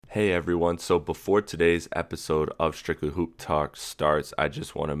Hey everyone, so before today's episode of Strictly Hoop Talk starts, I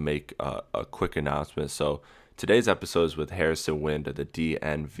just want to make a quick announcement. So today's episode is with Harrison Wind of the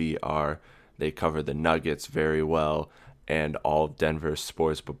DNVR. They cover the Nuggets very well and all of Denver's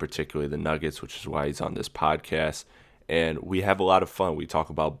sports, but particularly the Nuggets, which is why he's on this podcast. And we have a lot of fun. We talk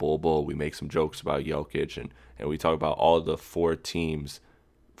about Bol, we make some jokes about Jokic, and we talk about all the four teams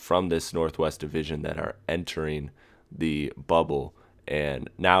from this Northwest Division that are entering the bubble. And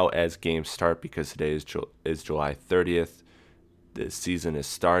now as games start, because today is July 30th, the season is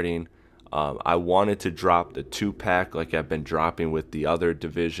starting. I wanted to drop the 2-pack like I've been dropping with the other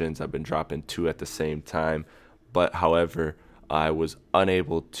divisions. I've been dropping two at the same time. But however, I was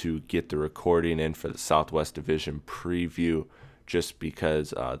unable to get the recording in for the Southwest Division preview just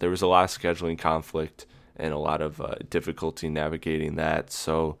because there was a lot of scheduling conflict and a lot of difficulty navigating that.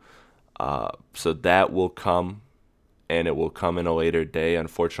 So that will come, and it will come in a later day.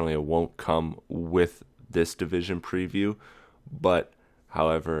 Unfortunately, it won't come with this division preview, but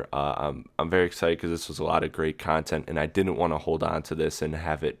however, I'm very excited because this was a lot of great content, and I didn't want to hold on to this and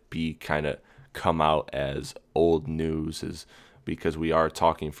have it be kind of come out as old news, is because we are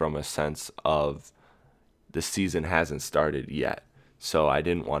talking from a sense of the season hasn't started yet. So I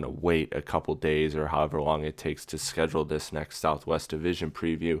didn't want to wait a couple days or however long it takes to schedule this next Southwest Division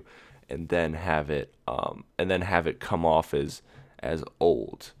preview and then have it come off as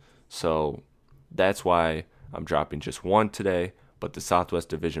old. So that's why I'm dropping just one today, but the Southwest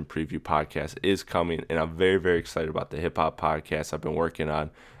Division preview podcast is coming, and I'm very, very excited about the hip hop podcast I've been working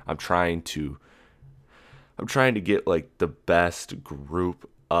on. I'm trying to get like the best group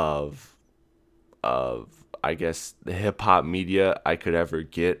of I guess the hip hop media I could ever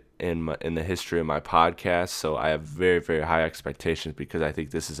get in the history of my podcast. So I have very, very high expectations because I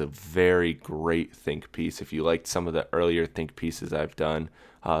think this is a very great think piece. If you liked some of the earlier think pieces I've done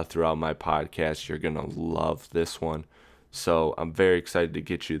throughout my podcast, you're gonna love this one. So I'm very excited to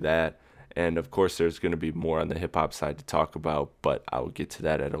get you that. And of course, there's going to be more on the hip hop side to talk about, but I will get to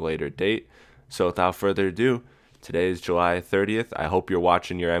that at a later date. So without further ado, today is July 30th. I hope you're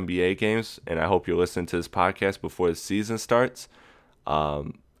watching your NBA games, and I hope you're listening to this podcast before the season starts.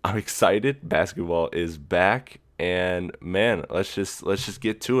 I'm excited. Basketball is back, and man, let's just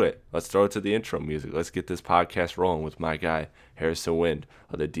get to it. Let's throw it to the intro music. Let's get this podcast rolling with my guy Harrison Wind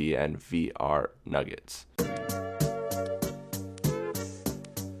of the DNVR Nuggets.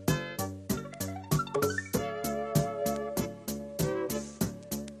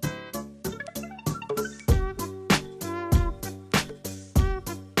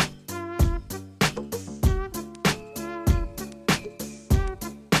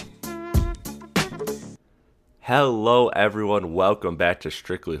 Hello, everyone. Welcome back to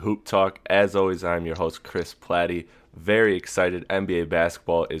Strictly Hoop Talk. As always, I'm your host, Chris Platty. Very excited. NBA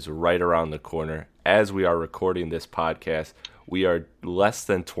basketball is right around the corner. As we are recording this podcast, we are less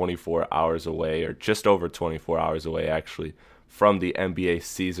than 24 hours away, or just over 24 hours away, actually, from the NBA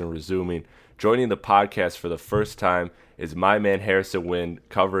season resuming. Joining the podcast for the first time is my man, Harrison Wind,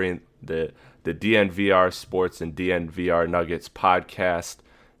 covering the DNVR Sports and DNVR Nuggets podcast.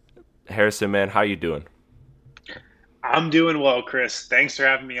 Harrison, man, how you doing? I'm doing well, Chris. Thanks for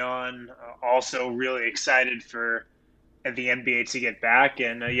having me on. Also, really excited for the NBA to get back,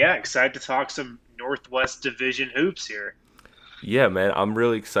 and excited to talk some Northwest Division hoops here. Yeah, man, I'm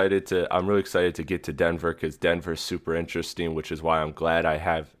really excited to get to Denver because Denver's super interesting, which is why I'm glad I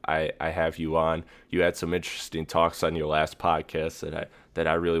have you on. You had some interesting talks on your last podcast that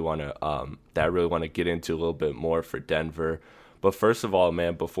I really want to get into a little bit more for Denver. But first of all,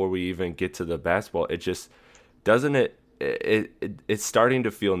 man, before we even get to the basketball, it just doesn't it's starting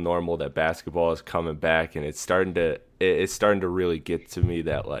to feel normal that basketball is coming back, and it's starting to really get to me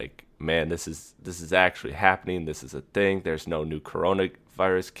that, like, man, this is actually happening. This is a thing. There's no new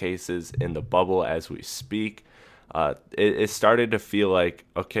coronavirus cases in the bubble as we speak. It started to feel like,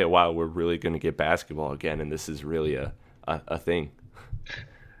 okay, wow, we're really going to get basketball again, and this is really a thing.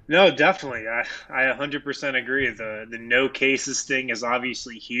 No, definitely. I 100% agree. The no cases thing is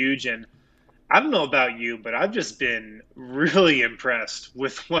obviously huge, and I don't know about you, but I've just been really impressed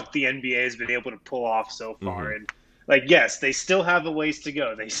with what the NBA has been able to pull off so far. Mm-hmm. And, like, yes, they still have a ways to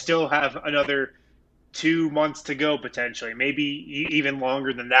go. They still have another 2 months to go, potentially, maybe even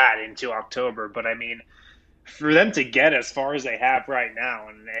longer than that into October. But, I mean, for them to get as far as they have right now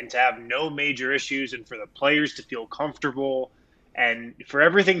and to have no major issues, and for the players to feel comfortable and for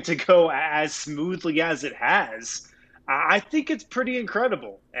everything to go as smoothly as it has, I think it's pretty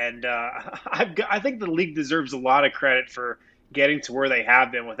incredible, and I think the league deserves a lot of credit for getting to where they have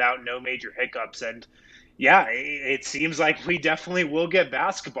been without no major hiccups. And Yeah, it seems like we definitely will get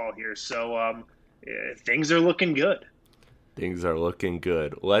basketball here. So things are looking good. Things are looking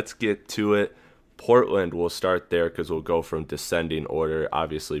good. Let's get to it. Portland, we'll start there because we'll go from descending order.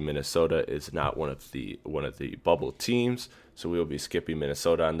 Obviously, Minnesota is not one of the bubble teams, so we will be skipping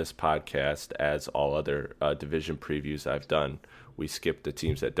Minnesota on this podcast, as all other division previews I've done. We skip the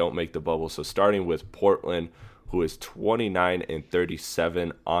teams that don't make the bubble. So starting with Portland, who is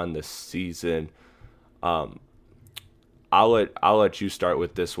 29-37 on the season. I'll let you start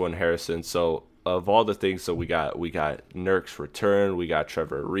with this one, Harrison. So of all the things, so we got Nurk's return, we got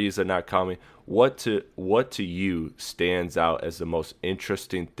Trevor Ariza not coming. What to you stands out as the most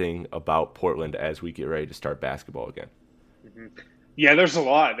interesting thing about Portland as we get ready to start basketball again? Mhm. Yeah, there's a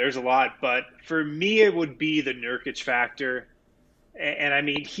lot. There's a lot. But for me, it would be the Nurkic factor. And I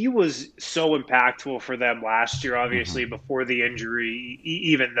mean, he was so impactful for them last year, Mm-hmm. obviously, before the injury,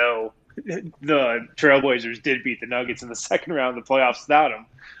 even though the Trailblazers did beat the Nuggets in the second round of the playoffs without him.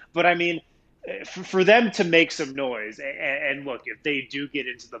 But I mean, for them to make some noise, and look, if they do get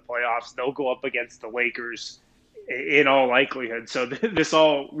into the playoffs, they'll go up against the Lakers in all likelihood. So this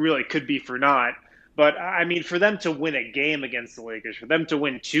all really could be for naught. But I mean, for them to win a game against the Lakers, for them to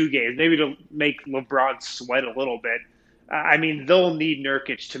win two games, maybe to make LeBron sweat a little bit, I mean, they'll need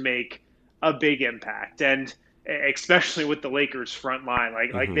Nurkic to make a big impact, and especially with the Lakers front line,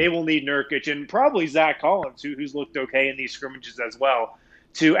 like Mm-hmm. they will need Nurkic and probably Zach Collins, who's looked okay in these scrimmages as well,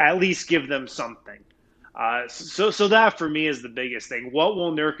 to at least give them something. So that for me is the biggest thing. What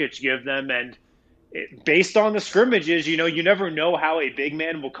will Nurkic give them? And based on the scrimmages, you never know how a big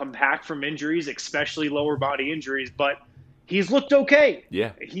man will come back from injuries, especially lower body injuries. But he's looked okay.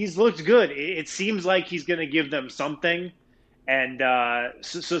 Yeah. He's looked good. It seems like he's going to give them something. And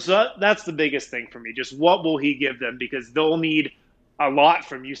so that's the biggest thing for me. Just what will he give them? Because they'll need a lot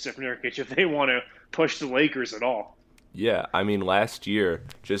from Yusuf Nurkic if they want to push the Lakers at all. Yeah, I mean, last year,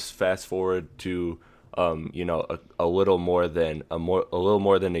 just fast forward to, a little more than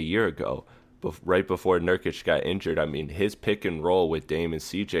a year ago, right before Nurkic got injured. I mean, his pick and roll with Dame and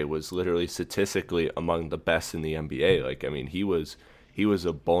CJ was literally statistically among the best in the NBA. Like, I mean, he was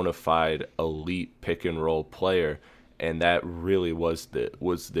a bona fide elite pick and roll player, and that really was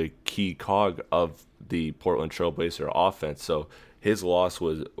the key cog of the Portland Trailblazer offense. So his loss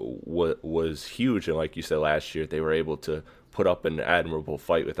was huge, and like you said, last year they were able to put up an admirable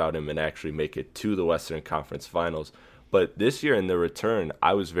fight without him and actually make it to the Western Conference Finals. But this year in the return,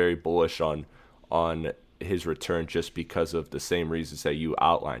 I was very bullish on his return just because of the same reasons that you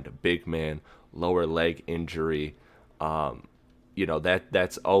outlined: a big man, lower leg injury.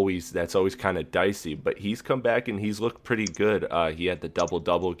 That's always kind of dicey. But he's come back and he's looked pretty good. He had the double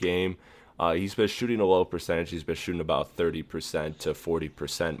double game. He's been shooting a low percentage. He's been shooting about 30% to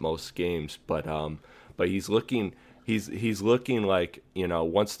 40% most games. But he's looking like,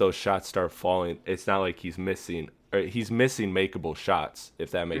 once those shots start falling, it's not like he's missing makeable shots,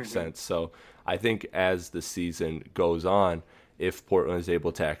 if that makes Mm-hmm. sense. So I think as the season goes on, if Portland is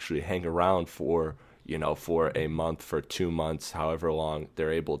able to actually hang around for a month, for 2 months, however long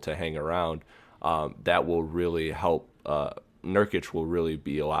they're able to hang around, that will really help. Nurkic will really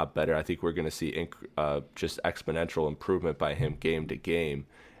be a lot better. I think we're going to see just exponential improvement by him game to game,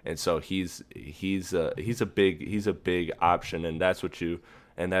 and so he's a big option, and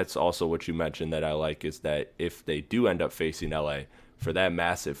that's also what you mentioned that I like, is that if they do end up facing LA for that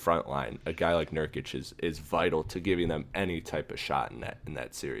massive front line, a guy like Nurkic is vital to giving them any type of shot in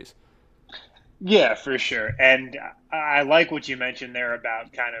that series. Yeah, for sure. And I like what you mentioned there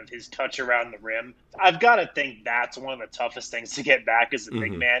about kind of his touch around the rim. I've got to think that's one of the toughest things to get back as a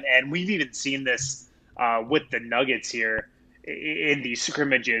big Hmm. man. And we've even seen this with the Nuggets here in these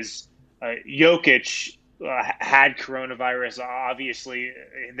scrimmages. Jokic had coronavirus. Obviously,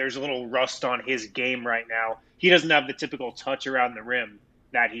 there's a little rust on his game right now. He doesn't have the typical touch around the rim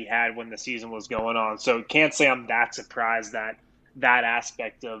that he had when the season was going on. So can't say I'm that surprised that that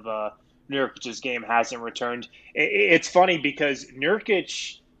aspect of Nurkic's game hasn't returned. It's funny because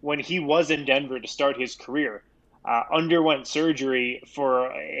Nurkic, when he was in Denver to start his career, underwent surgery for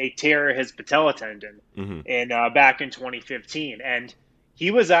a tear of his patella tendon Hmm. in back in 2015, and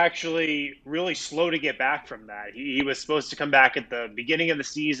he was actually really slow to get back from that. He was supposed to come back at the beginning of the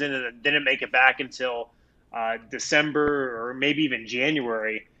season and didn't make it back until December or maybe even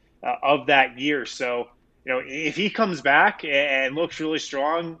January of that year. So if he comes back and looks really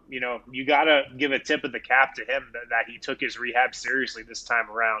strong, you got to give a tip of the cap to him that he took his rehab seriously this time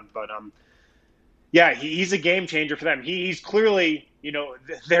around. But yeah, he's a game changer for them. He's clearly,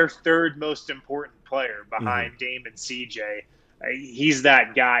 their third most important player Hmm. behind Dame and CJ. He's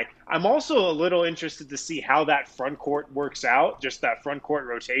that guy. I'm also a little interested to see how that front court works out, just that front court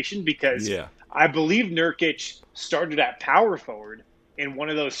rotation, because Yeah. I believe Nurkic started at power forward in one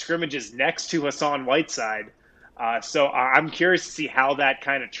of those scrimmages next to Hassan Whiteside. So I'm curious to see how that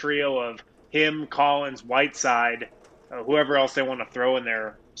kind of trio of him, Collins, Whiteside, whoever else they want to throw in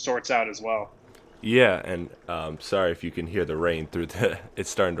there sorts out as well. Yeah, and sorry if you can hear the rain through the. It's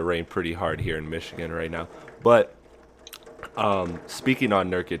starting to rain pretty hard here in Michigan right now. But speaking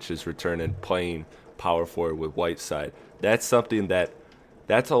on Nurkic's return and playing power forward with Whiteside, that's something that's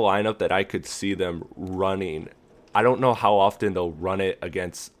a lineup that I could see them running. I don't know how often they'll run it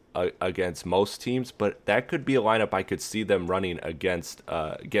against most teams, but that could be a lineup I could see them running against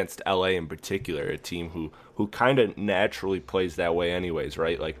LA in particular, a team who kind of naturally plays that way anyways,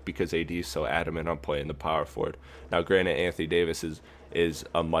 right? Like because AD is so adamant on playing the power forward. Now, granted, Anthony Davis is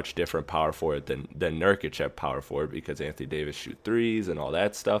a much different power forward than Nurkic at power forward because Anthony Davis shoot threes and all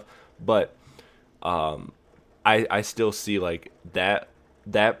that stuff, but I still see like that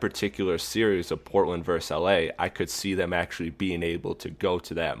particular series of Portland versus LA, I could see them actually being able to go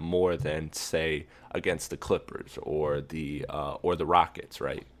to that more than say against the Clippers or the Rockets,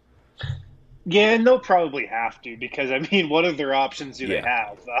 right? Yeah, and they'll probably have to because I mean, what other options do they Yeah.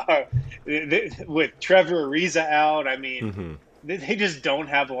 have? With Trevor Ariza out, I mean, Hmm. they just don't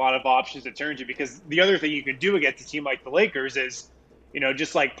have a lot of options to turn to because the other thing you can do against a team like the Lakers is,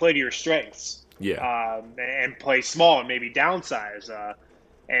 just like play to your strengths Yeah. and play small and maybe downsize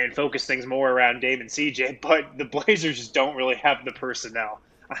and focus things more around Dame and CJ. But the Blazers just don't really have the personnel.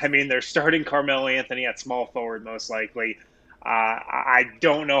 I mean, they're starting Carmelo Anthony at small forward most likely. I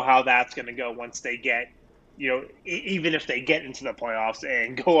don't know how that's going to go once they get, even if they get into the playoffs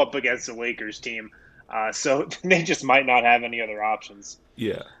and go up against the Lakers team. So they just might not have any other options.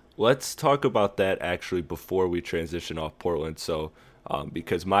 Yeah. Let's talk about that actually before we transition off Portland. So,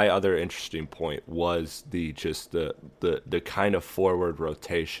 because my other interesting point was the kind of forward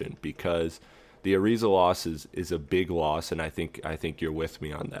rotation because the Ariza loss is a big loss, and I think you're with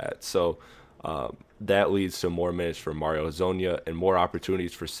me on that. So that leads to more minutes for Mario Hezonja and more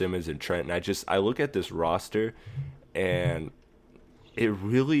opportunities for Simmons and Trent. And I look at this roster, and it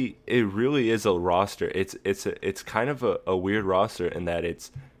really is a roster. It's kind of a weird roster in that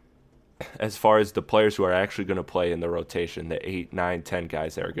it's as far as the players who are actually going to play in the rotation, the 8, 9, 10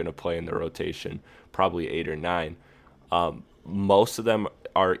 guys that are going to play in the rotation, probably 8 or 9, most of them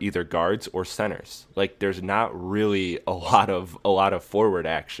are either guards or centers. Like there's not really a lot of forward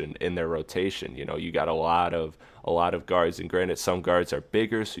action in their rotation. You got a lot of guards, and granted, some guards are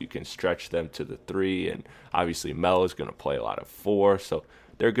bigger, so you can stretch them to the 3, and obviously Melo is going to play a lot of 4, so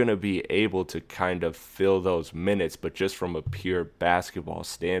they're going to be able to kind of fill those minutes. But just from a pure basketball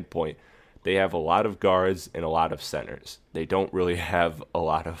standpoint, they have a lot of guards and a lot of centers. They don't really have a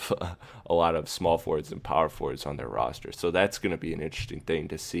lot of small forwards and power forwards on their roster. So that's going to be an interesting thing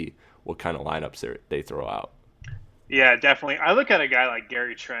to see what kind of lineups they throw out. Yeah, definitely. I look at a guy like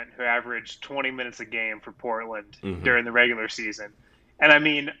Gary Trent who averaged 20 minutes a game for Portland Hmm. during the regular season. And I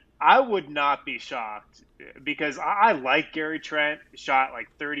mean, I would not be shocked because I like Gary Trent. Shot like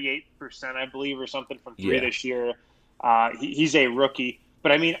 38%, I believe, or something from three Yeah, this year. He's a rookie.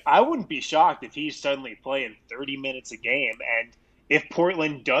 But I mean, I wouldn't be shocked if he's suddenly playing 30 minutes a game. And if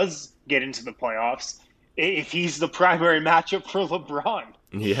Portland does get into the playoffs, if he's the primary matchup for LeBron.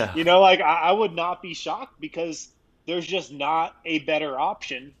 yeah, Like I would not be shocked because there's just not a better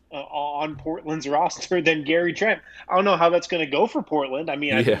option on Portland's roster than Gary Trent. I don't know how that's going to go for Portland. I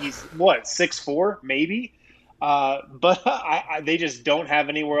mean, I think yeah, he's what 6'4", maybe, but they just don't have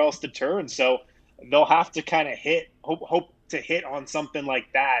anywhere else to turn. So they'll have to kind of hope to hit on something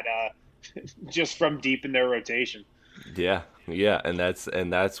like that just from deep in their rotation. yeah, and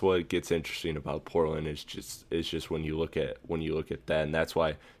that's what gets interesting about Portland is just when you look at that, and that's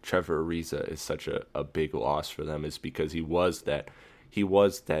why Trevor Ariza is such a big loss for them is because he was that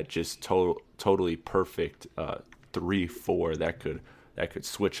just totally perfect 3-4 that could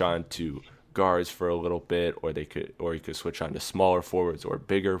switch on to guards for a little bit, or he could switch on to smaller forwards or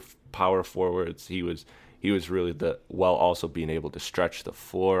bigger power forwards. He was really while also being able to stretch the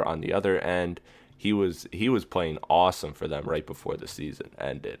floor on the other end. He was playing awesome for them right before the season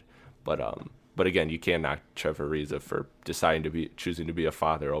ended. But again, you can't knock Trevor Ariza for choosing to be a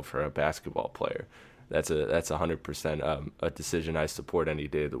father over a basketball player. That's 100% a decision I support any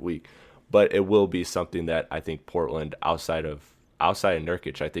day of the week. But it will be something that I think Portland outside of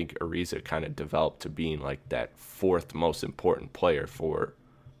Nurkic, I think Ariza kind of developed to being like that fourth most important player for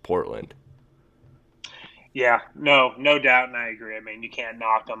Portland. Yeah, no doubt, and I agree. I mean, you can't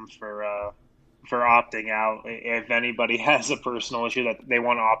knock them for opting out. If anybody has a personal issue that they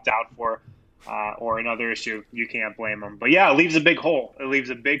want to opt out for, or another issue, you can't blame them. But yeah, it leaves a big hole. It leaves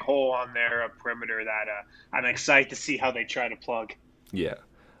a big hole on their perimeter that I'm excited to see how they try to plug. Yeah.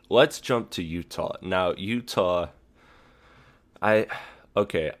 Let's jump to Utah. Now, Utah, I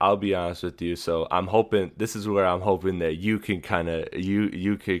okay, I'll be honest with you. So I'm hoping this is where I'm hoping that you could kind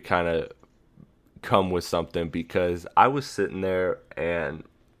of come with something, because I was sitting there and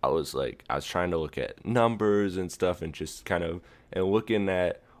I was trying to look at numbers and stuff and just kind of and looking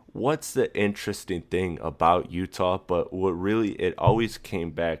at what's the interesting thing about Utah, but what really it always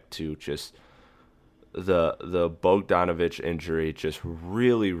came back to just the Bogdanovich injury just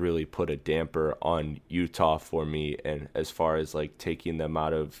really put a damper on Utah for me, and as far as like taking them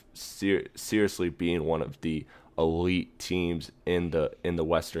out of seriously being one of the elite teams in the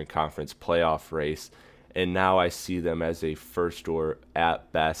Western Conference playoff race. And now I see them as a first or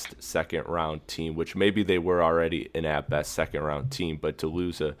at best second round team, which maybe they were already an at best second round team, but to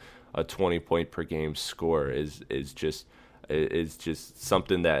lose a 20-point per game score is just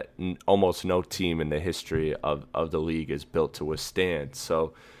something that almost no team in the history of the league is built to withstand.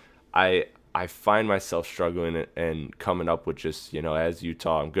 So I find myself struggling and coming up with just, as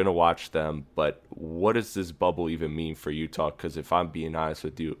Utah, I'm going to watch them, but what does this bubble even mean for Utah? Because if I'm being honest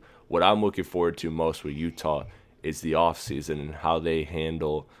with you, what I'm looking forward to most with Utah is the offseason and how they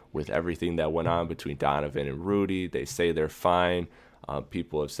handle with everything that went on between Donovan and Rudy. They say they're fine.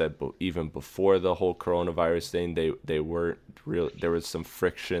 People have said even before the whole coronavirus thing, they weren't real. There was some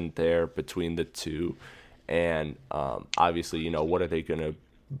friction there between the two, and obviously, what are they going to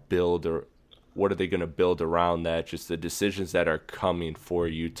build or what are they going to build around that? Just the decisions that are coming for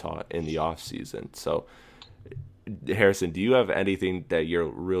Utah in the offseason. So, Harrison, do you have anything that you're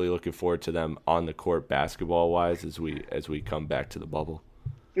really looking forward to them on the court basketball wise as we come back to the bubble?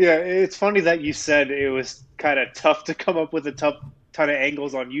 Yeah, it's funny that you said it was kind of tough to come up with a ton of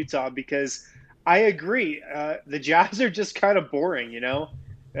angles on Utah because I agree. The Jazz are just kind of boring, you know?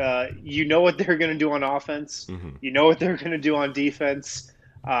 You know what they're going to do on offense. Mm-hmm. You know what they're going to do on defense.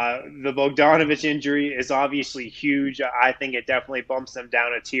 The Bogdanovich injury is obviously huge. I think it definitely bumps them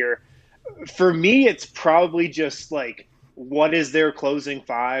down a tier. For me, it's probably just like, what is their closing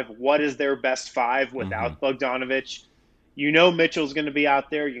five? What is their best five Mm-hmm. without Bogdanovich? You know Mitchell's going to be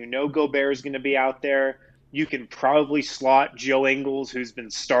out there. You know Gobert's going to be out there. You can probably slot Joe Ingles, who's been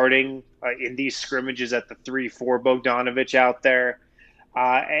starting in these scrimmages at the 3-4 Bogdanovich out there.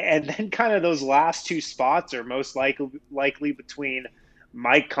 And then kind of those last two spots are most likely between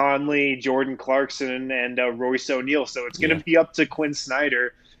Mike Conley, Jordan Clarkson, and Royce O'Neal. So it's going Yeah. to be up to Quinn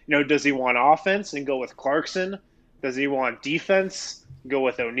Snyder. Does he want offense and go with Clarkson? Does he want defense? Go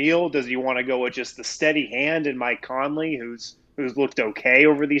with O'Neal? Does he want to go with just the steady hand and Mike Conley, who's looked okay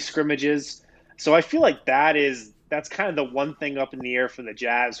over these scrimmages? So I feel like that's kind of the one thing up in the air for the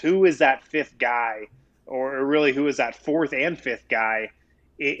Jazz. Who is that fifth guy, or really who is that fourth and fifth guy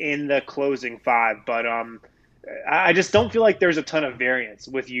in the closing five? But I just don't feel like there's a ton of variance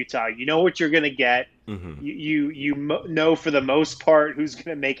with Utah. You know what you're going to get. Mm-hmm. You know for the most part who's going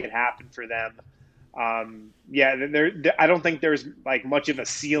to make it happen for them. Yeah, I don't think there's like much of a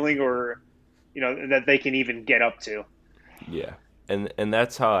ceiling or that they can even get up to. Yeah. And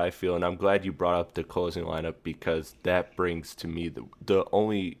that's how I feel, and I'm glad you brought up the closing lineup, because that brings to me the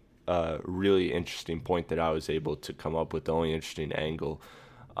only really interesting point that I was able to come up with, the only interesting angle,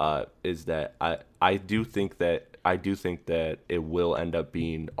 is that I do think that it will end up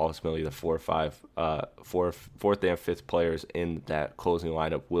being ultimately the fourth and fifth players in that closing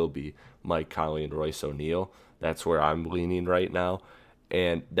lineup will be Mike Conley and Royce O'Neal. That's where I'm leaning right now.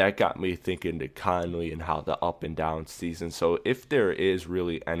 And that got me thinking to Conley and how the up and down season. So if there is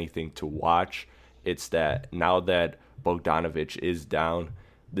really anything to watch, it's that now that Bogdanovich is down,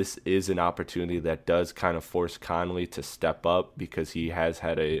 this is an opportunity that does kind of force Conley to step up, because he has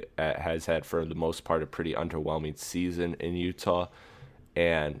had for the most part a pretty underwhelming season in Utah,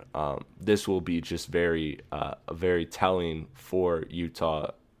 and this will be just very telling for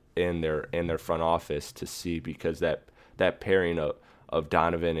Utah in their front office to see, because that pairing of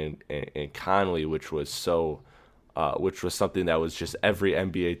Donovan and Conley, which was something that was just every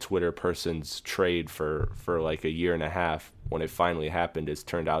NBA Twitter person's trade for like a year and a half, when it finally happened, has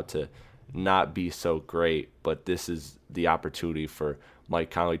turned out to not be so great. But this is the opportunity for Mike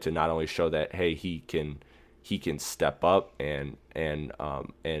Conley to not only show that, hey, he can step up and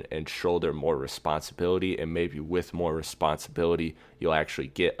shoulder more responsibility, and maybe with more responsibility you'll actually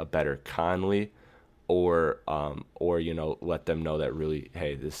get a better Conley, or let them know that really,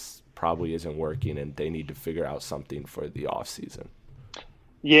 hey, this probably isn't working and they need to figure out something for the off season.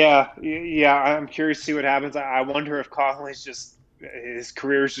 Yeah. I'm curious to see what happens. I wonder if Conley's just his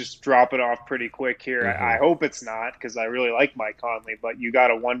career's just dropping off pretty quick here. I Hmm. hope it's not because I really like Mike Conley, but you got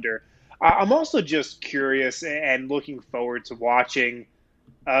to wonder. I'm also just curious and looking forward to watching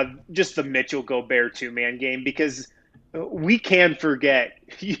just the Mitchell Gobert two-man game because we can forget,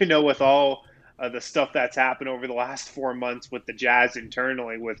 with all the stuff that's happened over the last 4 months with the Jazz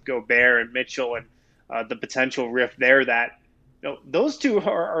internally, with Gobert and Mitchell, and the potential rift there. That those two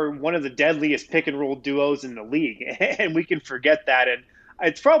are one of the deadliest pick and roll duos in the league, and we can forget that. And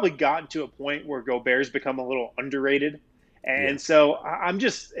it's probably gotten to a point where Gobert's become a little underrated, Yeah. and so I'm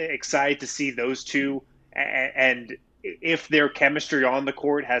just excited to see those two and if their chemistry on the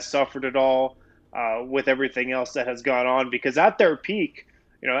court has suffered at all with everything else that has gone on. Because at their peak,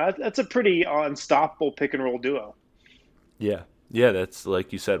 that's a pretty unstoppable pick and roll duo. Yeah, yeah, that's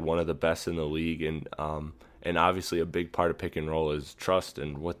like you said, one of the best in the league, and obviously a big part of pick and roll is trust,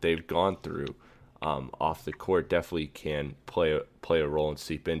 and what they've gone through off the court definitely can play a role and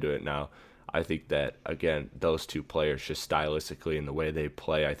seep into it. Now, I think that again, those two players just stylistically and the way they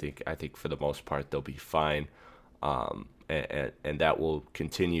play, I think for the most part they'll be fine, and that will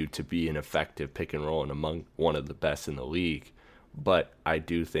continue to be an effective pick and roll and among one of the best in the league. But I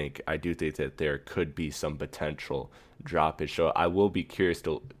do think that there could be some potential drop. So I will be curious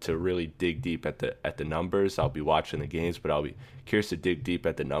to really dig deep at the numbers. I'll be watching the games, but I'll be curious to dig deep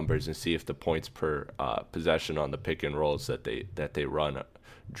at the numbers and see if the points per possession on the pick and rolls that they run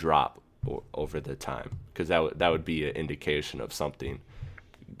drop over the time, because that would be an indication of something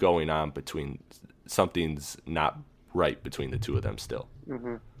going on between something's not right between the two of them still.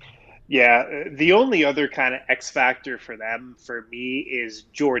 Mm-hmm. Yeah, the only other kind of X factor for them, for me, is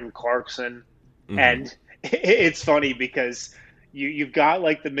Jordan Clarkson, Hmm. and it's funny because you've got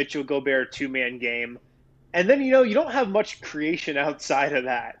like the Mitchell Gobert two-man game, and then you don't have much creation outside of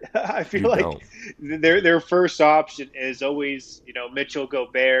that. I You feel like don't. their first option is always Mitchell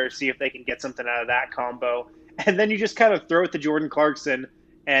Gobert, see if they can get something out of that combo, and then you just kind of throw it to Jordan Clarkson,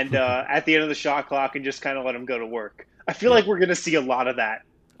 and at the end of the shot clock, and just kind of let him go to work. I feel Yeah. like we're going to see a lot of that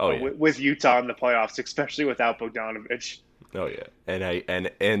Oh yeah. with Utah in the playoffs, especially without Bogdanovich. Oh yeah,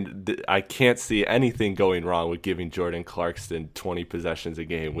 I can't see anything going wrong with giving Jordan Clarkson 20 possessions a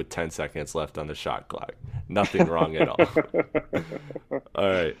game with 10 seconds left on the shot clock. Nothing wrong at all. All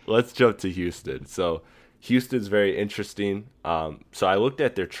right, let's jump to Houston. So Houston's very interesting. So I looked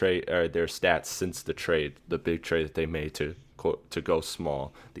at their trade or their stats since the trade, the big trade that they made to go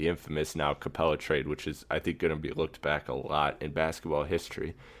small, the infamous now Capella trade, which is I think going to be looked back a lot in basketball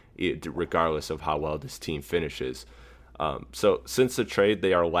history, regardless of how well this team finishes. So since the trade,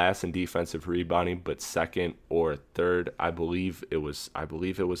 they are last in defensive rebounding, but second or third. I believe it was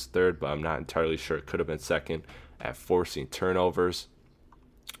third, but I'm not entirely sure. It could have been second at forcing turnovers.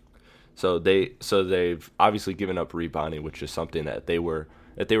 So they've obviously given up rebounding, which is something that they were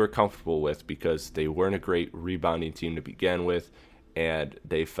comfortable with because they weren't a great rebounding team to begin with, and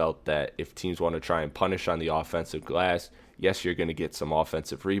they felt that if teams want to try and punish on the offensive glass, yes, you're going to get some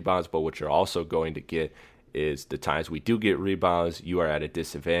offensive rebounds, but what you're also going to get is the times we do get rebounds, you are at a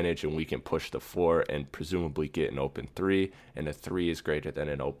disadvantage, and we can push the floor and presumably get an open three, and a three is greater than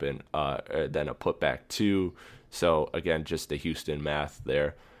an open than a putback two. So again, just the Houston math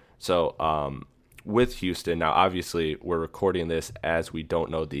there. So with Houston now, obviously we're recording this as we don't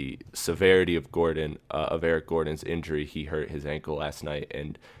know the severity of Eric Gordon's injury. He hurt his ankle last night,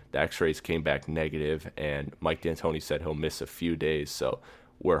 and the X-rays came back negative, and Mike D'Antoni said he'll miss a few days. So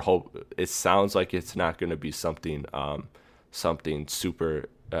it sounds like it's not going to be something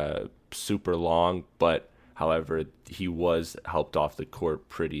super long, but however, he was helped off the court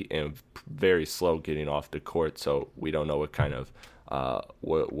pretty and very slow getting off the court, so we don't know what kind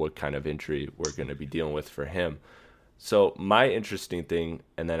of injury we're going to be dealing with for him. So my interesting thing,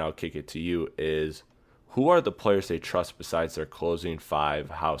 and then I'll kick it to you, is who are the players they trust besides their closing five,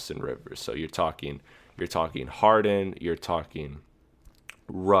 House and Rivers? So you're talking Harden, you're talking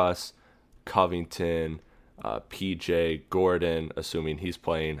Russ, Covington, PJ, Gordon, assuming he's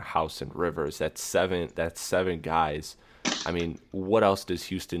playing, House and Rivers. That's seven. That's seven guys. I mean, what else does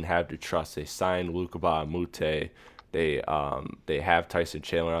Houston have to trust? They signed Luka Mute. They have Tyson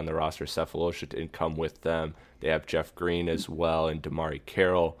Chandler on the roster. Cephalosha didn't come with them. They have Jeff Green as well and Damari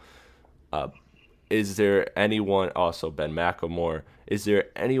Carroll. Uh, is there anyone, also Ben McLemore? Is there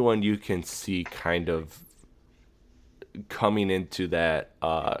anyone you can see kind of coming into that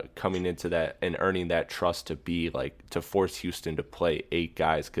and earning that trust to be like to force Houston to play eight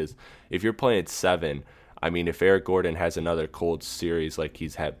guys? Because if you're playing seven, I mean, if Eric Gordon has another cold series like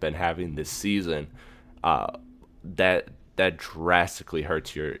been having this season, uh, that that drastically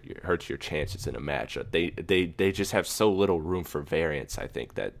hurts your chances in a matchup. They just have so little room for variance. I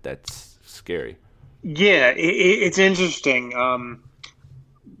think that's scary. Yeah, it's interesting.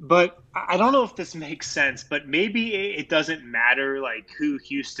 But I don't know if this makes sense, but maybe it doesn't matter like who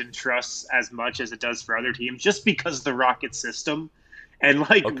Houston trusts as much as it does for other teams, just because the Rocket system and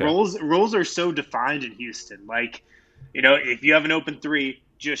like Okay. roles are so defined in Houston. Like, if you have an open three,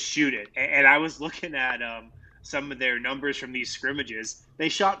 just shoot it. And I was looking at some of their numbers from these scrimmages. They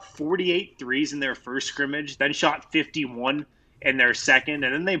shot 48 threes in their first scrimmage, then shot 51 in their second,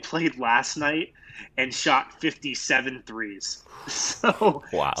 and then they played last night and shot 57 threes. So,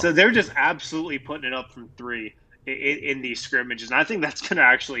 Wow. so they're just absolutely putting it up from three in these scrimmages, and I think that's going to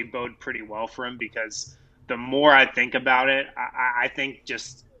actually bode pretty well for him because the more I think about it, I think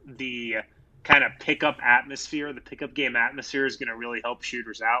just the kind of pickup atmosphere, the pickup game atmosphere is going to really help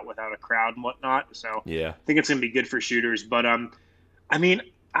shooters out without a crowd and whatnot. So Yeah. I think it's going to be good for shooters. But I mean,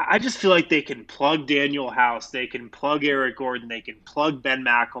 I just feel like they can plug Daniel House, they can plug Eric Gordon, they can plug Ben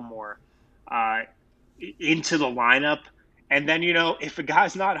McLemore uh, into the lineup, and then if a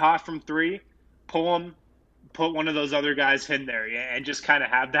guy's not hot from three, pull him, put one of those other guys in there, yeah, and just kind of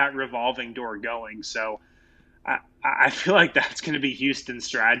have that revolving door going. So I feel like that's going to be Houston's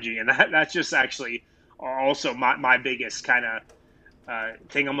strategy, and that's just actually also my biggest kind of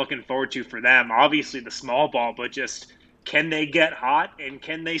thing I'm looking forward to for them. Obviously, the small ball, but just can they get hot and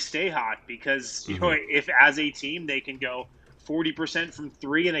can they stay hot? Because Hmm. if as a team they can go 40% from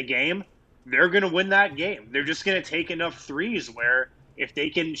three in a game, they're going to win that game. They're just going to take enough threes where if they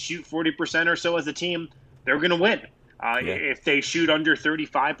can shoot 40% or so as a team, they're going to win. Yeah. If they shoot under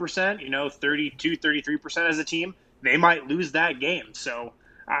 35%, 32, 33% as a team, they might lose that game. So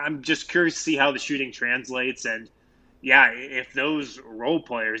I'm just curious to see how the shooting translates. And yeah, if those role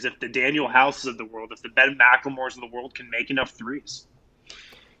players, if the Daniel Houses of the world, if the Ben McLemores of the world can make enough threes.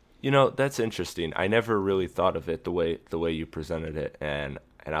 That's interesting. I never really thought of it the way you presented it, and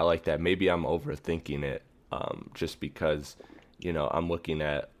I like that. Maybe I'm overthinking it, just because, I'm looking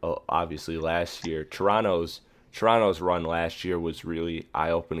at, obviously last year Toronto's run last year was really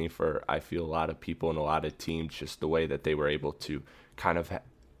eye opening for, I feel, a lot of people and a lot of teams, just the way that they were able to kind of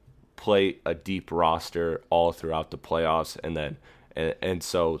play a deep roster all throughout the playoffs, and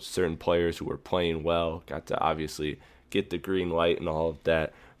so certain players who were playing well got to obviously get the green light and all of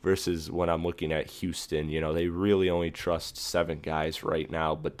that. Versus when I'm looking at Houston, they really only trust seven guys right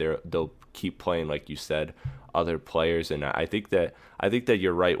now, but they'll keep playing, like you said, other players. And I think that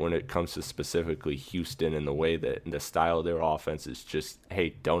you're right when it comes to specifically Houston and the way that the style of their offense is just, hey,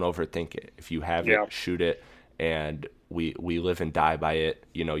 don't overthink it. If you have Yeah. it, shoot it, and we live and die by it.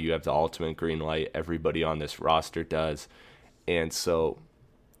 You have the ultimate green light. Everybody on this roster does, and so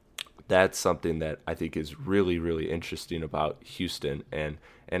that's something that I think is really, really interesting about Houston. And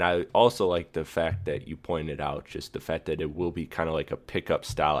I also like the fact that you pointed out, just the fact that it will be kind of like a pickup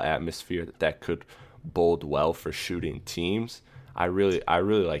style atmosphere that could bode well for shooting teams. I really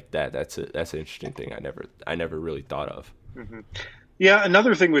like that. That's an interesting thing I never really thought of. Hmm. Yeah,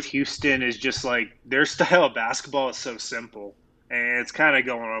 another thing with Houston is just like their style of basketball is so simple. And it's kind of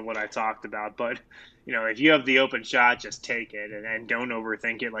going on what I talked about. But, if you have the open shot, just take it and don't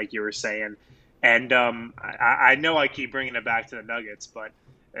overthink it, like you were saying. And I know I keep bringing it back to the Nuggets, but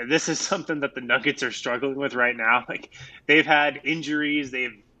this is something that the Nuggets are struggling with right now. Like they've had injuries.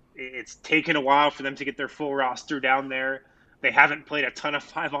 It's taken a while for them to get their full roster down there. They haven't played a ton of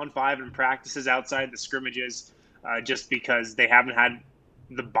 5-on-5 in practices outside the scrimmages, just because they haven't had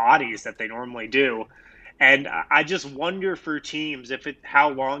the bodies that they normally do. And I just wonder for teams how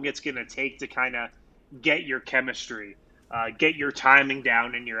long it's going to take to kind of get your chemistry, get your timing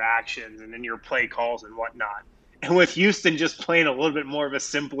down in your actions and in your play calls and whatnot. And with Houston just playing a little bit more of a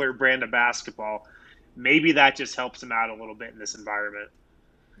simpler brand of basketball, maybe that just helps them out a little bit in this environment.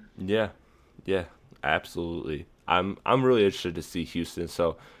 Yeah, yeah, absolutely. I'm really interested to see Houston.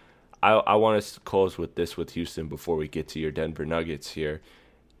 So I want us to close with this with Houston before we get to your Denver Nuggets here,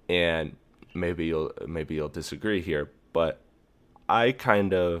 and maybe you'll disagree here, but I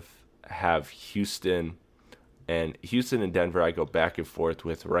kind of have Houston and Denver. I go back and forth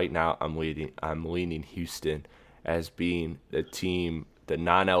with. Right now, I'm leaning Houston as being the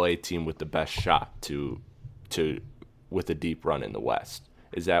non-LA team with the best shot to with a deep run in the West.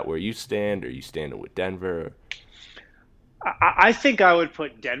 Is that where you stand? Or are you standing with Denver? I think I would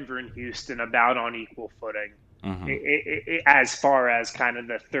put Denver and Houston about on equal footing, Mm-hmm. as far as kind of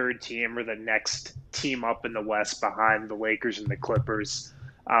the third team or the next team up in the West behind the Lakers and the Clippers.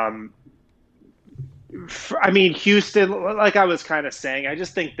 Um, I mean, Houston, like I was kind of saying, I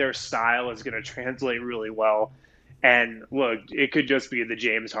just think their style is going to translate really well And look, it could just be the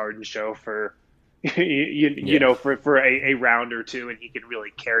James Harden show for Yeah. for a round or two, and he can really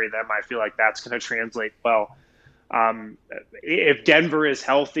carry them. I feel like that's going to translate well. If Denver is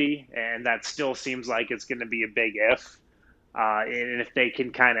healthy, and that still seems like it's going to be a big if, and if they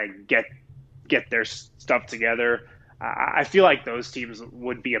can kind of get their stuff together, I feel like those teams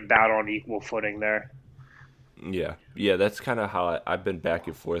would be about on equal footing there. Yeah, yeah, that's kind of how I've been back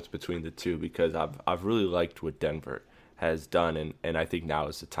and forth between the two because I've really liked what Denver has done, and I think now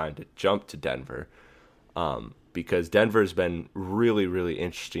is the time to jump to Denver, because Denver's been really, really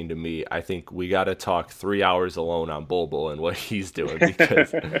interesting to me. I think we got to talk 3 hours alone on Bobo and what he's doing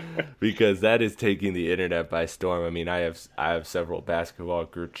because that is taking the internet by storm. I mean, I have several basketball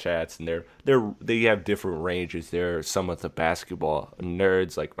group chats, and they have different ranges. There are some of the basketball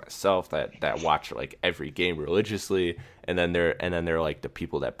nerds like myself that watch like every game religiously, and then they're like the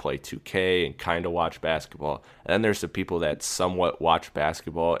people that play 2K and kind of watch basketball. And then there's the people that somewhat watch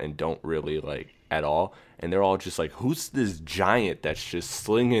basketball and don't really like at all, and they're all just like, who's this giant that's just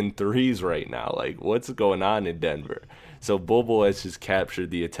slinging threes right now? Like, what's going on in Denver? So Bobo has just captured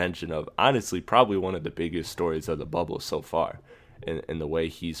the attention of, honestly, probably one of the biggest stories of the bubble so far. In the way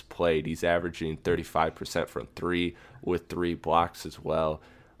he's played, he's averaging 35% from three with 3 blocks as well.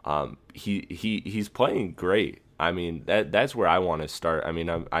 He's playing great. I mean, that's where I want to start. I mean,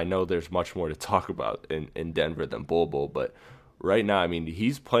 I know there's much more to talk about in Denver than Bobo, but right now, I mean,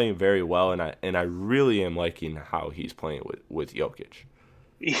 he's playing very well, and I really am liking how he's playing with Jokic.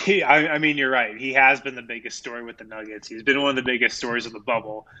 I mean, you're right. He has been the biggest story with the Nuggets. He's been one of the biggest stories of the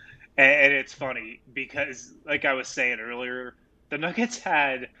bubble. And it's funny because, like I was saying earlier, the Nuggets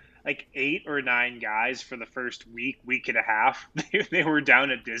had like 8 or 9 guys for the first week and a half. They were down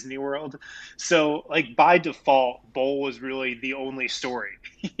at Disney World. So, like, by default, Bull was really the only story.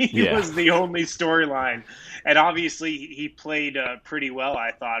 He Yeah, was the only storyline. And obviously, he played pretty well,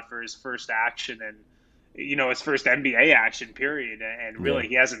 I thought, for his first action and his first NBA action period, and yeah. really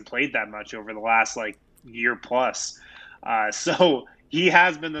he hasn't played that much over the last like year plus. So he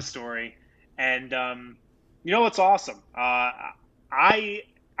has been the story, and it's awesome.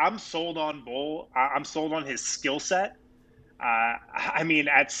 I'm sold on Bull. I'm sold on his skill set. I mean,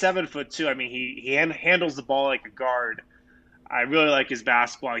 at 7'2", I mean he handles the ball like a guard. I really like his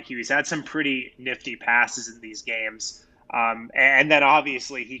basketball IQ. He's had some pretty nifty passes in these games, and then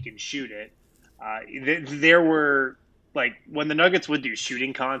obviously he can shoot it. There were like when the Nuggets would do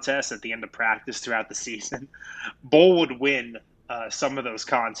shooting contests at the end of practice throughout the season, Bull would win some of those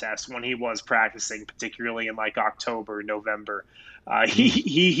contests when he was practicing, particularly in like October, November. Mm,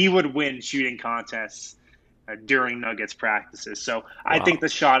 He would win shooting contests during Nuggets practices. So I think wow. the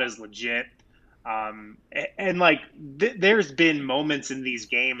shot is legit. And like there's been moments in these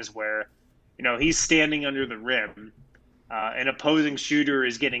games where he's standing under the rim, an opposing shooter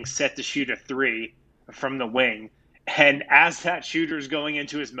is getting set to shoot a three from the wing. And as that shooter is going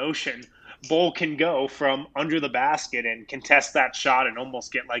into his motion, Bull can go from under the basket and contest that shot and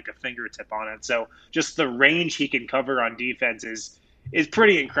almost get like a fingertip on it. So just the range he can cover on defense is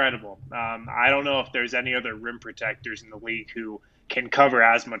pretty incredible. I don't know if there's any other rim protectors in the league who can cover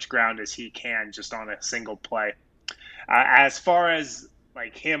as much ground as he can just on a single play. As far as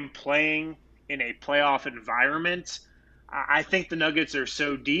like him playing in a playoff environment, I think the Nuggets are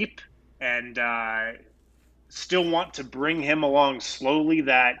so deep and still want to bring him along slowly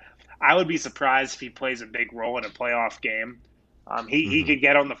that I would be surprised if he plays a big role in a playoff game. He Hmm. could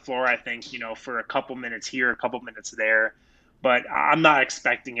get on the floor, I think, for a couple minutes here, a couple minutes there, but I'm not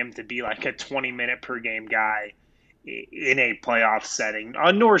expecting him to be like a 20-minute per game guy in a playoff setting,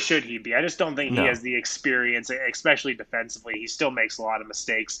 nor should he be. I just don't think he has No. the experience, especially defensively. He still makes a lot of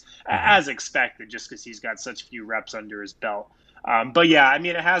mistakes, Hmm. as expected, just because he's got such few reps under his belt. But yeah, I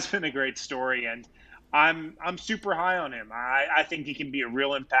mean, it has been a great story, and I'm super high on him. I think he can be a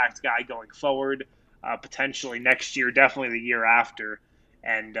real impact guy going forward, potentially next year, definitely the year after.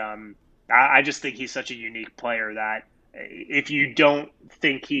 And I just think he's such a unique player that if you don't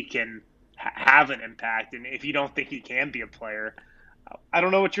think he can have an impact, and if you don't think he can be a player, I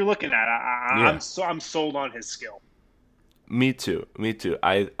don't know what you're looking at. Yeah. I'm sold on his skill. Me too. Me too.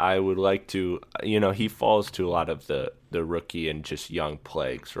 I would like to, he falls to a lot of the rookie and just young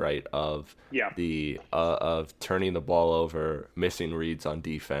plagues, right? Yeah, Of turning the ball over, missing reads on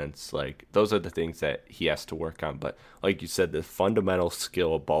defense. Like those are the things that he has to work on. But like you said, the fundamental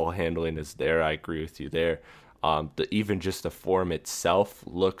skill of ball handling is there. I agree with you there. Even just the form itself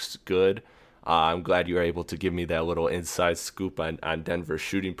looks good. I'm glad you were able to give me that little inside scoop on Denver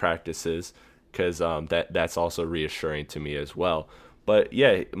shooting practices because that's also reassuring to me as well. But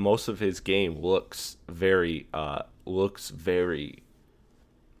yeah, most of his game looks very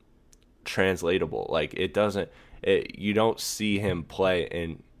translatable. Like it doesn't, you don't see him play,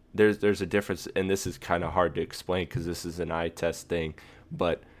 and there's a difference, and this is kind of hard to explain because this is an eye test thing.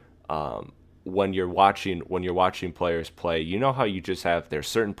 But when you're watching players play, you know how you just have there's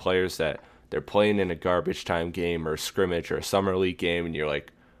certain players that they're playing in a garbage time game or a scrimmage or a summer league game, and you're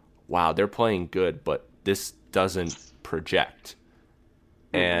like, wow, they're playing good, but this doesn't project.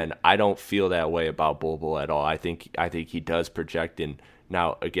 And I don't feel that way about Bulbul at all. I think he does project, and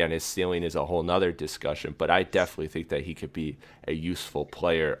now again his ceiling is a whole nother discussion. But I definitely think that he could be a useful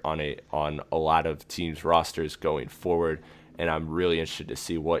player on a lot of teams' rosters going forward. And I'm really interested to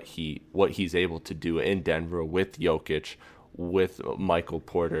see what he's able to do in Denver with Jokic, with Michael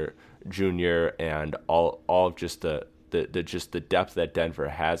Porter Jr. and all of just the depth that Denver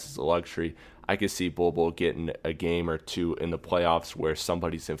has is a luxury. I could see Bobo getting a game or two in the playoffs where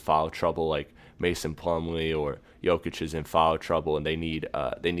somebody's in foul trouble, like Mason Plumlee or Jokic is in foul trouble, and they need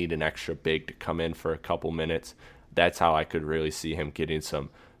an extra big to come in for a couple minutes. That's how I could really see him getting some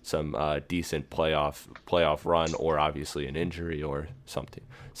decent playoff run, or obviously an injury or something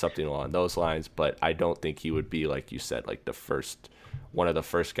along those lines. But I don't think he would be, like you said, like one of the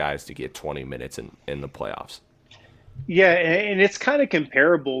first guys to get 20 minutes in the playoffs. Yeah, and it's kind of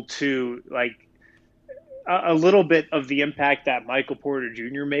comparable to like a little bit of the impact that Michael Porter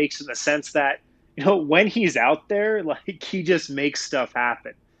Jr. makes in the sense that when he's out there, like he just makes stuff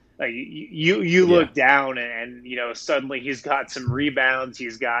happen. Like you Yeah. look down and suddenly he's got some rebounds,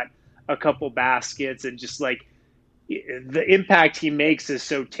 he's got a couple baskets, and just like the impact he makes is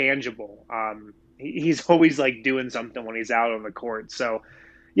so tangible. He's always like doing something when he's out on the court. So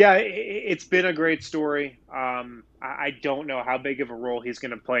yeah, it's been a great story. I don't know how big of a role he's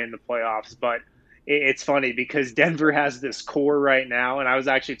going to play in the playoffs, but it's funny because Denver has this core right now, and I was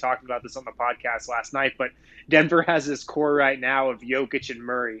actually talking about this on the podcast last night, but Denver has this core right now of Jokic and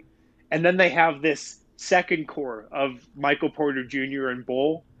Murray, and then they have this second core of Michael Porter Jr. and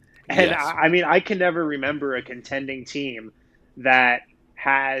Bull. And Yes. I mean, I can never remember a contending team that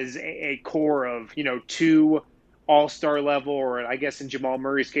has a core of, two all-star level, or I guess in Jamal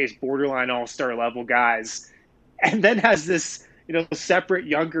Murray's case, borderline all-star level guys, and then has this, separate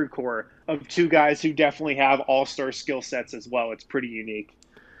younger core of two guys who definitely have all-star skill sets as well. It's pretty unique.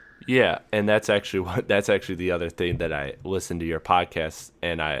 Yeah, and that's actually the other thing that I listened to your podcast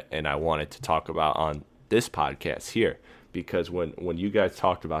and I wanted to talk about on this podcast here, because when you guys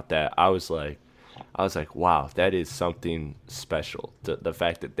talked about that, I was like, wow, that is something special. The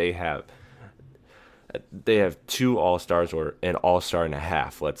fact that they have two all-stars or an all-star and a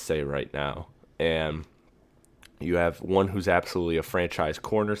half, let's say right now. And you have one who's absolutely a franchise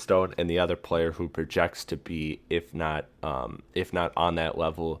cornerstone, and the other player who projects to be, if not on that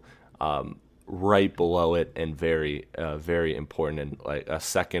level, right below it, and very, very important, and like a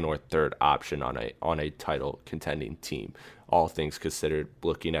second or third option on a title contending team. All things considered,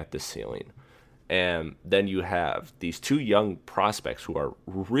 looking at the ceiling, and then you have these two young prospects who are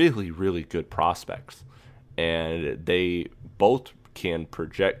really, really good prospects, and they both can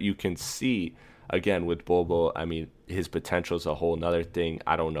project. You can see, again, with Bobo, I mean, his potential is a whole nother thing.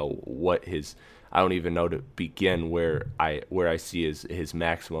 I don't even know to begin where I see his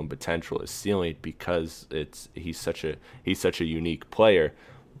maximum potential, his ceiling, because he's such a unique player.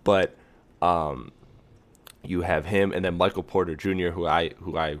 But you have him, and then Michael Porter Jr., who I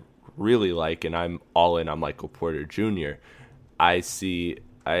really like, and I'm all in on Michael Porter Jr. You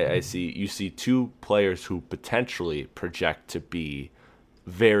see two players who potentially project to be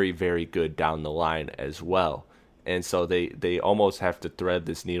very, very good down the line as well. And so they almost have to thread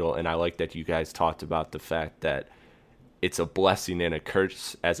this needle. And I like that you guys talked about the fact that it's a blessing and a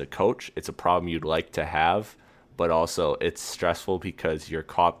curse as a coach. It's a problem you'd like to have, but also it's stressful because you're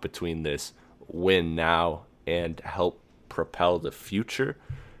caught between this win now and help propel the future.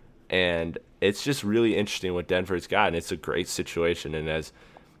 And it's just really interesting what Denver's got, and it's a great situation. And as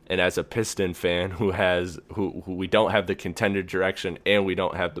a Piston fan who we don't have the contender direction and we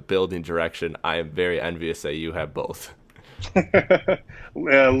don't have the building direction, I am very envious that you have both.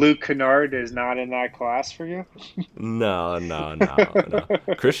 Luke Kennard is not in that class for you. No, no, no,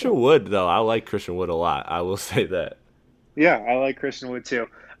 no. Christian Wood, though, I like Christian Wood a lot. I will say that. Yeah, I like Christian Wood too.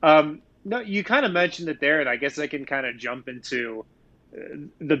 No, you kind of mentioned it there, and I guess I can kind of jump into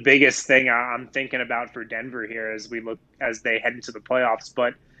the biggest thing I'm thinking about for Denver here as they head into the playoffs.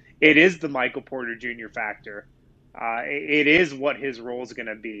 But it is the Michael Porter Jr. factor. It is what his role is going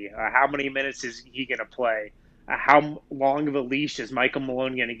to be. How many minutes is he going to play? How long of a leash is Michael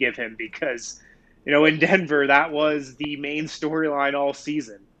Malone going to give him? Because In Denver, that was the main storyline all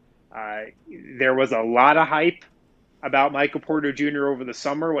season. Uh, there was a lot of hype about Michael Porter Jr. over the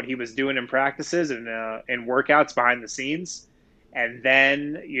summer, what he was doing in practices and workouts behind the scenes. And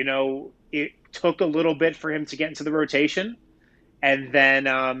then, it took a little bit for him to get into the rotation. And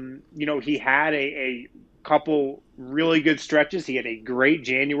then, he had a couple really good stretches. He had a great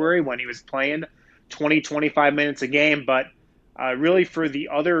January when he was playing 20, 25 minutes a game. But really, for the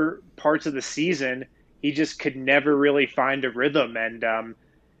other parts of the season, he just could never really find a rhythm. And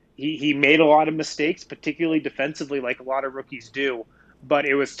he made a lot of mistakes, particularly defensively, like a lot of rookies do. But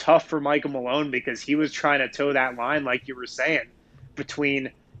it was tough for Michael Malone because he was trying to toe that line, like you were saying,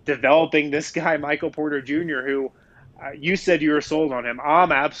 between developing this guy, Michael Porter Jr., who you said you were sold on him.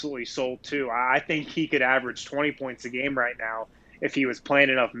 I'm absolutely sold too. I think he could average 20 points a game right now if he was playing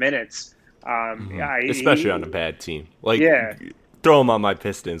enough minutes. Especially on a bad team. Like, Yeah. throw him on my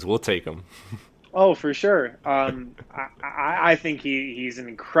Pistons. We'll take him. Oh, for sure. I think he's an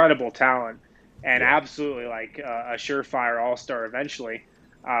incredible talent and Yeah. absolutely like a surefire all-star eventually.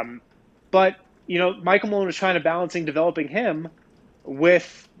 But Michael Malone was trying to balancing developing him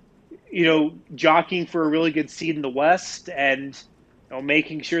with jockeying for a really good seed in the West and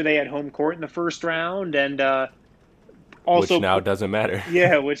making sure they had home court in the first round and Which also now doesn't matter.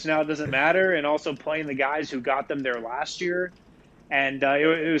 yeah, which now doesn't matter, and also playing the guys who got them there last year. And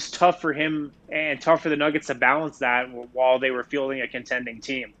it was tough for him and tough for the Nuggets to balance that while they were fielding a contending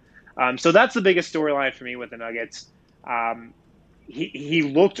team. So that's the biggest storyline for me with the Nuggets. He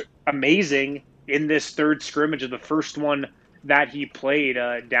looked amazing in this third scrimmage of the first one that he played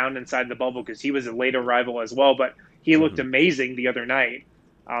down inside the bubble because he was a late arrival as well. But he looked Mhm. amazing the other night.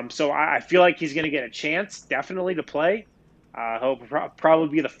 So I feel like he's going to get a chance definitely to play. He'll probably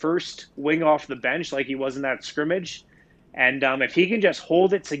be the first wing off the bench like he was in that scrimmage. And if he can just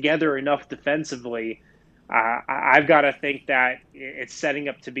hold it together enough defensively, I've got to think that it's setting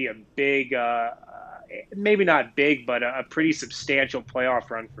up to be a big, maybe not big, but a pretty substantial playoff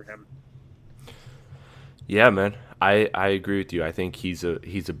run for him. Yeah, man. I agree with you. I think he's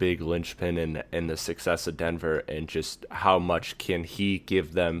a big linchpin in the success of Denver and just how much can he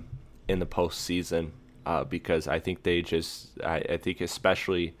give them in the postseason. Because I think I think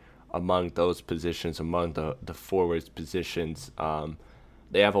especially among those positions, among the forwards positions,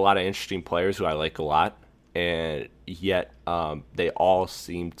 they have a lot of interesting players who I like a lot, and yet they all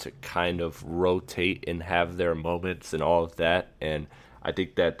seem to kind of rotate and have their moments and all of that. And I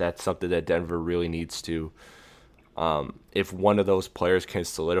think that that's something that Denver really needs to. If one of those players can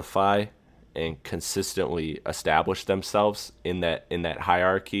solidify and consistently establish themselves in that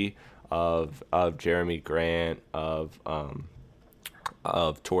hierarchy of Jeremy Grant, of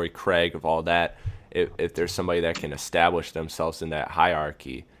Torrey Craig, of all that, if there's somebody that can establish themselves in that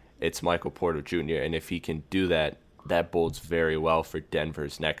hierarchy, it's Michael Porter Jr. And if he can do that, that bodes very well for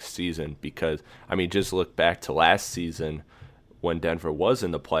Denver's next season. Because, I mean, just look back to last season when Denver was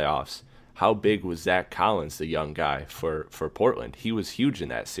in the playoffs. How big was Zach Collins, the young guy, for Portland? He was huge in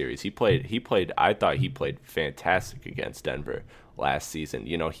that series. He played. I thought he played fantastic against Denver last season.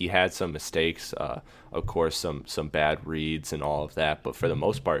 He had some mistakes, of course, some bad reads and all of that. But for the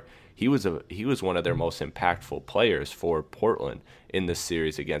most part, he was one of their most impactful players for Portland in this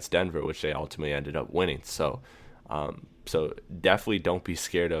series against Denver, which they ultimately ended up winning. So definitely don't be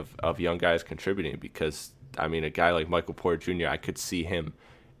scared of young guys contributing because, I mean, a guy like Michael Porter Jr., I could see him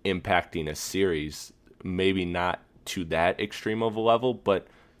impacting a series, maybe not to that extreme of a level, but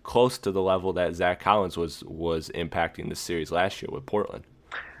close to the level that Zach Collins was impacting the series last year with Portland.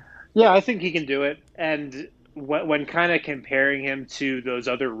 Yeah, I think he can do it. And when kind of comparing him to those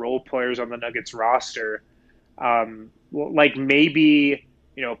other role players on the Nuggets roster, like maybe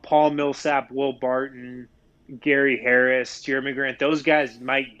Paul Millsap, Will Barton, Gary Harris, Jeremy Grant, those guys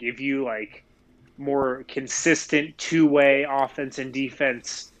might give you like more consistent two-way offense and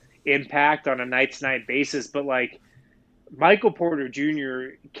defense impact on a night-to-night basis. But like Michael Porter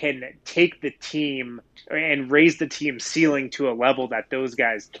Jr. can take the team and raise the team's ceiling to a level that those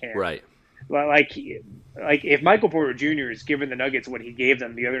guys can't. Right. Like, like if Michael Porter Jr. is giving the Nuggets what he gave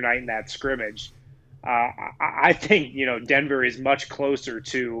them the other night in that scrimmage, I think Denver is much closer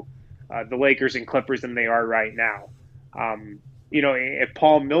to the Lakers and Clippers than they are right now. If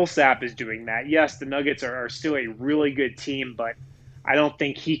Paul Millsap is doing that, yes, the Nuggets are still a really good team, but I don't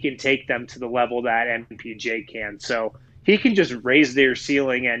think he can take them to the level that MPJ can. So he can just raise their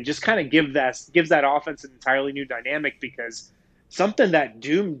ceiling and just kind of gives that offense an entirely new dynamic because something that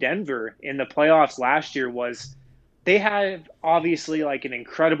doomed Denver in the playoffs last year was they had obviously like an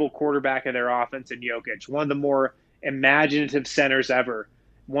incredible quarterback of their offense in Jokic, one of the more imaginative centers ever.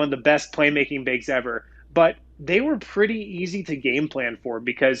 one of the best playmaking bigs ever. But they were pretty easy to game plan for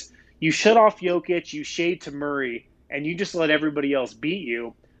because you shut off Jokic, you shade to Murray, and you just let everybody else beat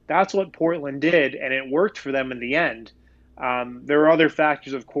you. That's what Portland did, and it worked for them in the end. There are other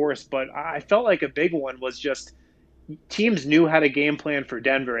factors, of course, but I felt like a big one was just teams knew how to game plan for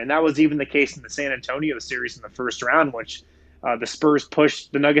Denver, and that was even the case in the San Antonio series in the first round, which the Spurs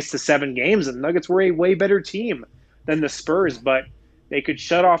pushed the Nuggets to 7 games, and the Nuggets were a way better team than the Spurs, but they could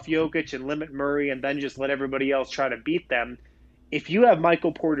shut off Jokic and limit Murray and then just let everybody else try to beat them. If you have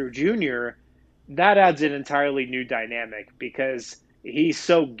Michael Porter Jr., that adds an entirely new dynamic because he's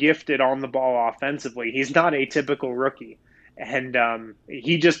so gifted on the ball offensively. He's not a typical rookie. And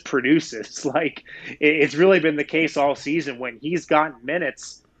he just produces. Like, it's really been the case all season. When he's gotten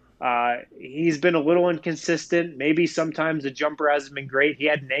minutes, he's been a little inconsistent. Maybe sometimes the jumper hasn't been great. He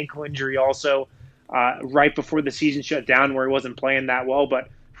had an ankle injury also right before the season shut down where he wasn't playing that well. But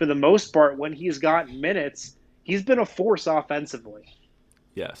for the most part, when he's gotten minutes, he's been a force offensively.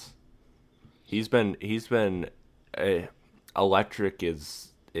 Yes. He's been electric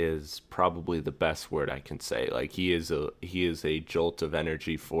is probably the best word I can say. Like he is a jolt of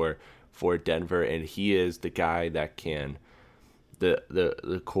energy for Denver, and he is the guy that can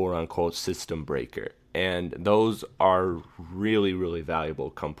the quote unquote system breaker. And those are really, really valuable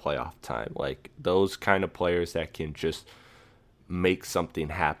come playoff time. Like those kind of players that can just make something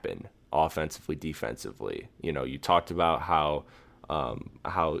happen offensively, defensively. You know, you talked about how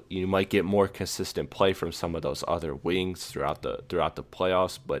you might get more consistent play from some of those other wings throughout the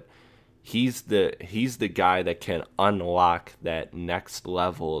playoffs, but he's the guy that can unlock that next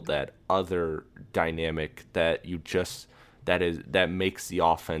level, that other dynamic that makes the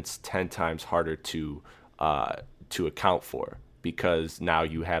offense 10 times harder to account for, because now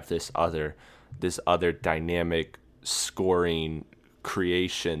you have this other dynamic scoring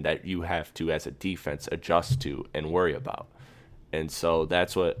creation that you have to, as a defense, adjust to and worry about. And so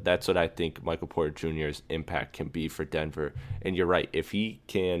that's what I think Michael Porter Jr.'s impact can be for Denver. And you're right, if he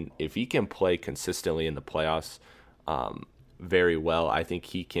can play consistently in the playoffs, very well, I think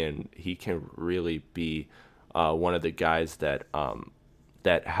he can really be one of the guys that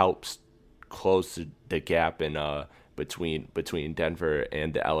helps close the gap in between Denver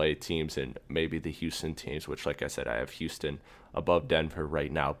and the LA teams and maybe the Houston teams, which, like I said, I have Houston above Denver right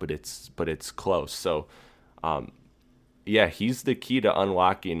now, but it's close. So yeah, he's the key to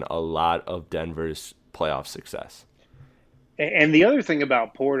unlocking a lot of Denver's playoff success. And the other thing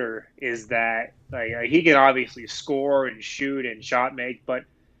about Porter is that he can obviously score and shoot and shot make, but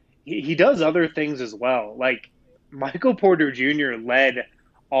he does other things as well. Like Michael Porter Jr. led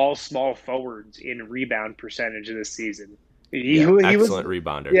all small forwards in rebound percentage this season. He was Excellent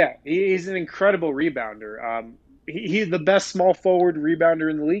rebounder. yeah, he's an incredible rebounder. He's the best small forward rebounder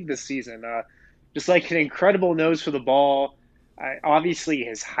in the league this season. Just like an incredible nose for the ball. Obviously,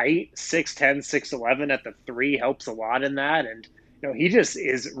 his height, 6'10", 6'11" at the three helps a lot in that. And he just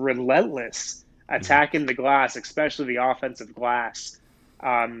is relentless attacking the glass, especially the offensive glass.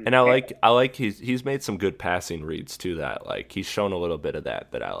 And I like he's made some good passing reads to that. Like he's shown a little bit of that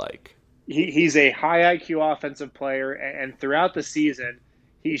I like. He's a high IQ offensive player, and throughout the season,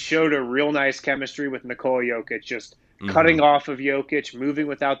 he showed a real nice chemistry with Nikola Jokic, just cutting off of Jokic, moving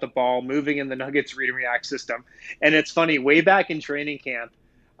without the ball, moving in the Nuggets read and react system. And it's funny, way back in training camp,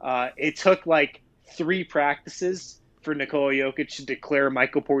 it took like 3 practices for Nikola Jokic to declare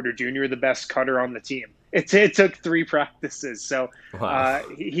Michael Porter Jr. the best cutter on the team. It took 3 practices. So Wow.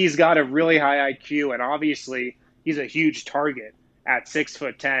 he's got a really high IQ, and obviously he's a huge target at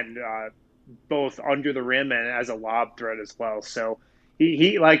 6'10", both under the rim and as a lob threat as well. So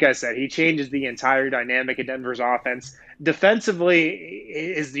he like I said, he changes the entire dynamic of Denver's offense. Defensively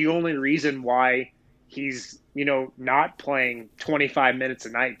is the only reason why he's not playing 25 minutes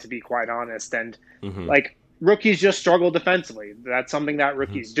a night, to be quite honest. And like rookies just struggle defensively. That's something that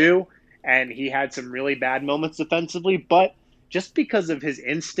rookies do. And he had some really bad moments defensively, but just because of his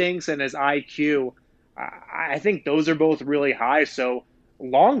instincts and his IQ, I think those are both really high. So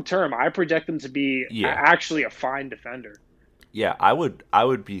long term, I project him to be actually a fine defender. Yeah, I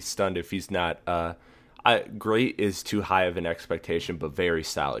would be stunned if he's not. Great is too high of an expectation, but very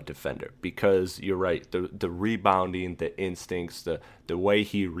solid defender. Because you're right, the rebounding, the instincts, the way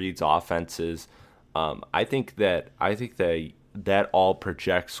he reads offenses, I think that all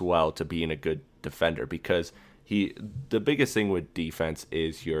projects well to being a good defender, because the biggest thing with defense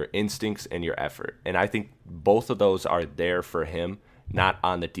is your instincts and your effort. And I think both of those are there for him not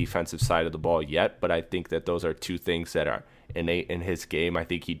on the defensive side of the ball yet, but I think that those are two things that are innate in his game. I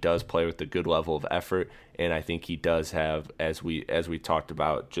think he does play with a good level of effort, and I think he does have, as we talked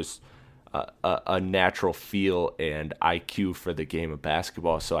about, just a natural feel and IQ for the game of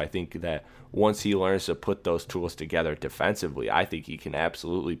basketball. So I think that once he learns to put those tools together defensively, I think he can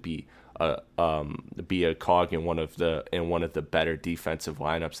absolutely be a cog in one of the better defensive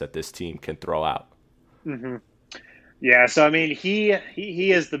lineups that this team can throw out. Hmm. Yeah, so I mean, he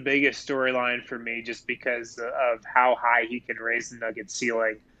is the biggest storyline for me just because of how high he can raise the Nuggets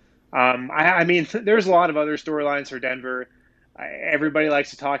ceiling. I mean, there's a lot of other storylines for Denver. Everybody likes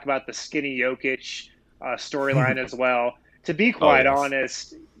to talk about the skinny Jokic storyline as well. To be Oh quite yes.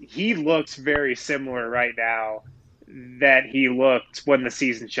 honest, he looks very similar right now that he looked when the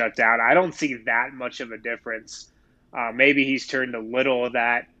season shut down. I don't see that much of a difference. Maybe he's turned a little of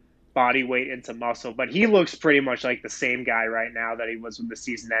that body weight into muscle, but he looks pretty much like the same guy right now that he was when the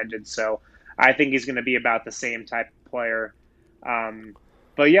season ended. So I think he's going to be about the same type of player. Um,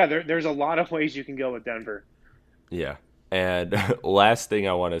 but yeah, there's a lot of ways you can go with Denver. Yeah. And last thing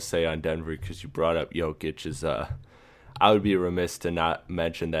I want to say on Denver, because you brought up Jokic, is I would be remiss to not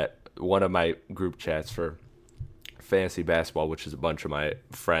mention that one of my group chats for fantasy basketball, which is a bunch of my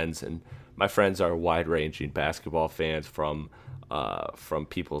friends, and my friends are wide-ranging basketball fans from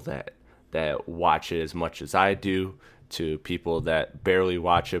people that watch it as much as I do to people that barely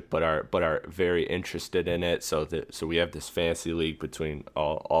watch it but are very interested in it. So we have this fantasy league between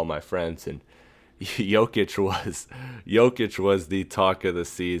all my friends, and Jokic was the talk of the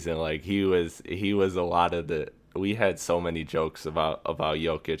season. Like he was a lot of the. We had so many jokes about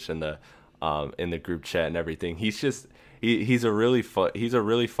Jokic in the group chat and everything. He's a really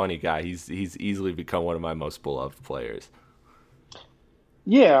funny guy. He's easily become one of my most beloved players.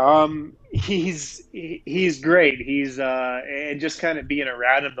 Yeah, he's great. He's and just kind of being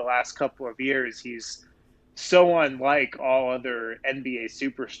around him the last couple of years, he's so unlike all other NBA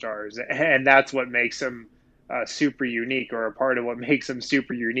superstars, and that's what makes him super unique, or a part of what makes him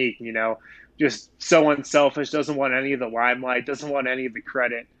super unique. Just so unselfish, doesn't want any of the limelight, doesn't want any of the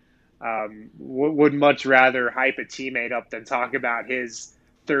credit. Would much rather hype a teammate up than talk about his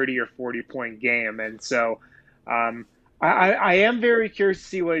 30 or 40 point game, and so. I am very curious to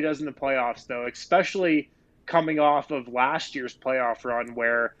see what he does in the playoffs, though, especially coming off of last year's playoff run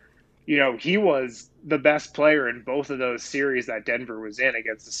where, he was the best player in both of those series that Denver was in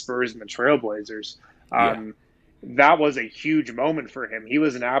against the Spurs and the Trailblazers. Yeah. That was a huge moment for him. He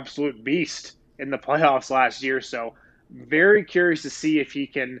was an absolute beast in the playoffs last year. So very curious to see if he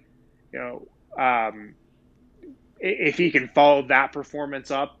can, you know, um, if he can follow that performance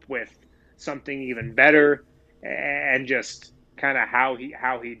up with something even better, and just kind of how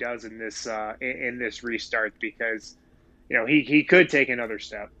he does in this restart, because he could take another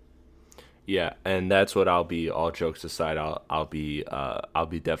step. Yeah, and that's what I'll be. All jokes aside, I'll be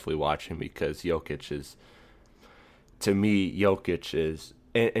definitely watching, because Jokic is, to me,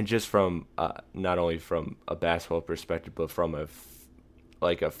 and just from not only from a basketball perspective, but from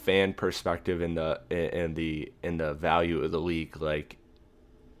like a fan perspective in the value of the league. Like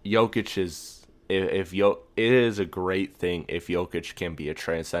Jokic is, it is a great thing if Jokic can be a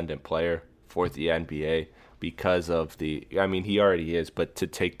transcendent player for the NBA, because of I mean, he already is, but to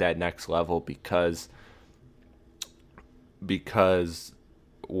take that next level, because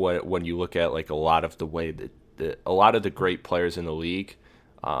when you look at like a lot of the way that a lot of the great players in the league,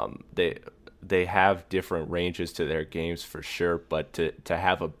 they have different ranges to their games for sure, but to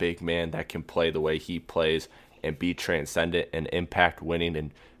have a big man that can play the way he plays and be transcendent and impact winning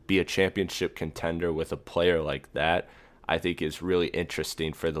and be a championship contender with a player like that, I think is really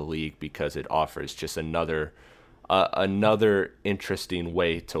interesting for the league, because it offers just another interesting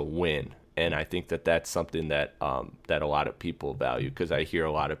way to win. And I think that that's something that that a lot of people value, because I hear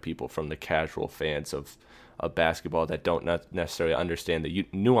a lot of people from the casual fans of basketball that don't necessarily understand the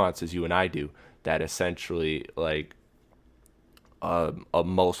nuances you and I do, that essentially like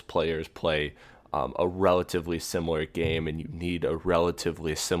most players play a relatively similar game, and you need a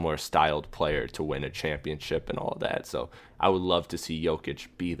relatively similar styled player to win a championship and all that. So I would love to see Jokic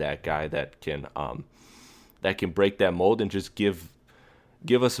be that guy that can break that mold and just give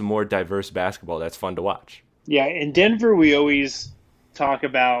us a more diverse basketball that's fun to watch. Yeah, in Denver, we always talk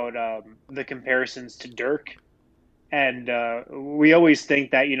about the comparisons to Dirk, and we always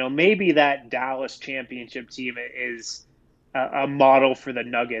think that maybe that Dallas championship team is a model for the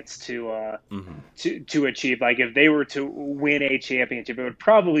Nuggets Hmm. to achieve. Like if they were to win a championship, it would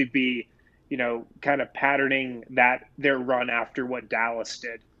probably be kind of patterning that their run after what Dallas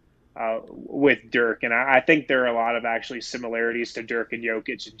did. with Dirk, and I think there are a lot of actually similarities to Dirk and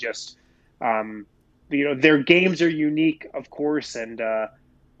Jokic, and just um, their games are unique, of course, and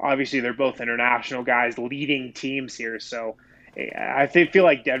obviously they're both international guys leading teams here. So feel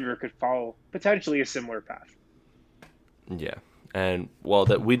like Denver could follow potentially a similar path. Yeah. And well,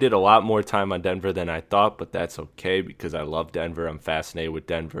 that we did a lot more time on Denver than I thought, but that's okay because I love Denver. I'm fascinated with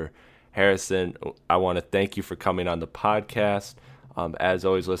Denver. Harrison, I want to thank you for coming on the podcast. As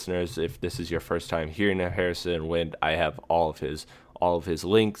always, listeners, if this is your first time hearing of Harrison Wind, I have all of his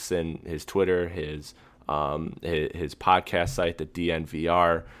links and his Twitter, his podcast site, the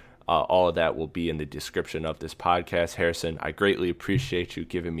DNVR. All of that will be in the description of this podcast. Harrison, I greatly appreciate you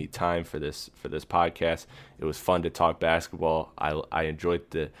giving me time for this podcast. It was fun to talk basketball. I enjoyed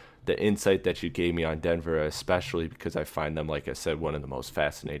the insight that you gave me on Denver, especially because I find them, like I said, one of the most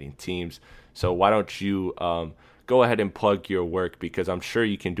fascinating teams. So why don't you go ahead and plug your work, because I'm sure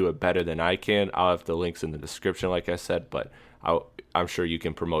you can do it better than I can. I'll have the links in the description, like I said, but I'm sure you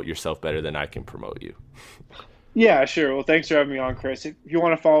can promote yourself better than I can promote you. Yeah, sure. Well, thanks for having me on, Chris. If you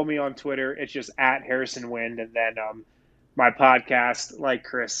want to follow me on Twitter, it's just at Harrison Wind, and then my podcast, like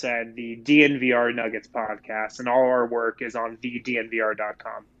Chris said, the DNVR Nuggets podcast, and all our work is on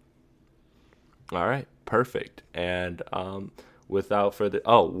thednvr.com. All right, perfect. And without further,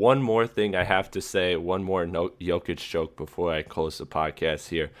 one more thing I have to say, one more Jokic joke before I close the podcast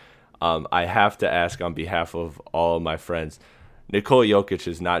here. I have to ask on behalf of all of my friends, Nikola Jokic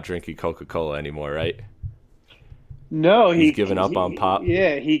is not drinking Coca-Cola anymore, right? No, he's given up on pop.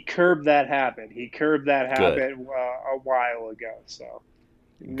 Yeah, he curbed that habit. He curbed that habit Good. A while ago. So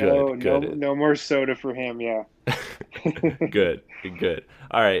Good. no more soda for him. Yeah. Good.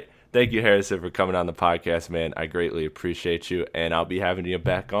 All right. Thank you, Harrison, for coming on the podcast, man. I greatly appreciate you, and I'll be having you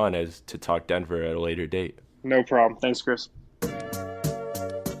back on to talk Denver at a later date. No problem. Thanks, Chris.